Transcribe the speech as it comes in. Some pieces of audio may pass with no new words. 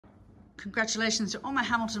Congratulations to all my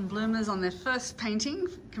Hamilton bloomers on their first painting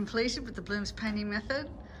completed with the Blooms painting method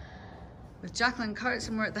with Jacqueline Coates,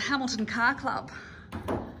 and we're at the Hamilton Car Club.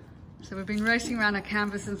 So we've been racing around our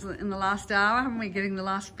canvases in the last hour, haven't we, getting the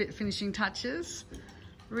last bit finishing touches.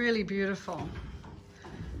 Really beautiful.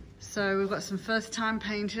 So we've got some first time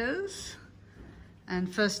painters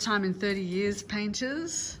and first time in 30 years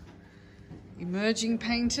painters, emerging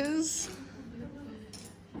painters,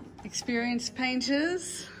 experienced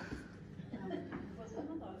painters,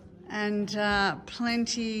 and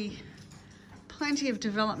plenty of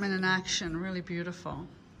development and action. Really beautiful.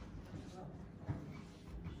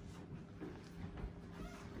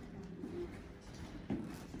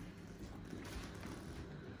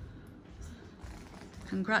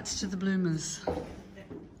 Congrats to the bloomers.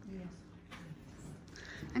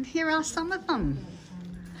 And here are some of them.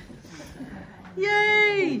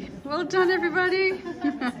 Yay! Well done, everybody.